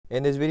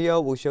In this video,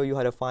 we'll show you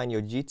how to find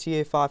your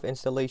GTA 5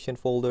 installation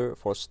folder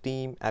for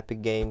Steam,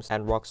 Epic Games,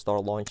 and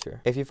Rockstar launcher.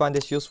 If you find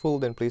this useful,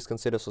 then please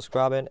consider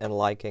subscribing and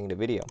liking the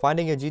video.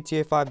 Finding your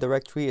GTA 5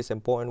 directory is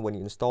important when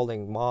you're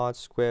installing mods,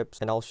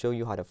 scripts, and I'll show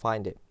you how to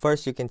find it.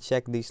 First, you can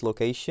check this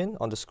location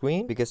on the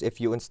screen, because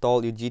if you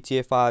install your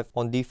GTA 5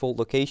 on default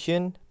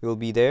location, it will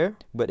be there.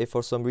 But if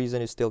for some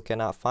reason you still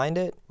cannot find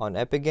it, on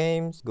Epic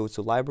Games, go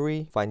to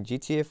Library, find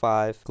GTA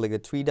 5, click the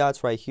three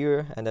dots right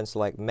here, and then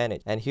select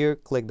Manage. And here,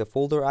 click the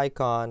folder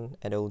icon,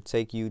 and it will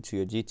take you to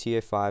your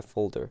GTA 5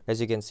 folder,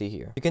 as you can see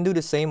here. You can do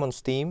the same on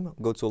Steam.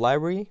 Go to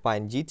Library,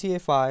 find GTA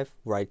 5,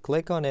 right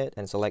click on it,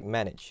 and select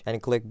Manage,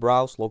 and click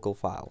Browse Local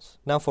Files.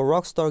 Now for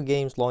Rockstar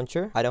Games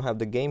Launcher, I don't have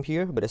the game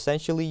here, but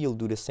essentially you'll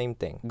do the same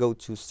thing. Go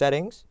to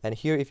Settings, and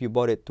here if you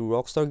bought it through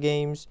Rockstar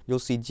Games, you'll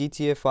see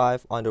GTA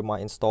 5 under My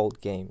Installed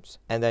Games.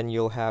 And then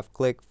you'll have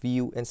click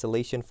View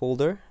Installation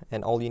Folder,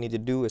 and all you need to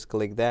do is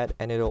click that,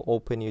 and it'll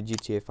open your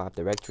GTA 5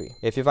 directory.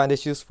 If you find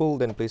this useful,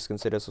 then please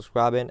consider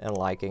subscribing and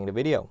liking the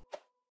video.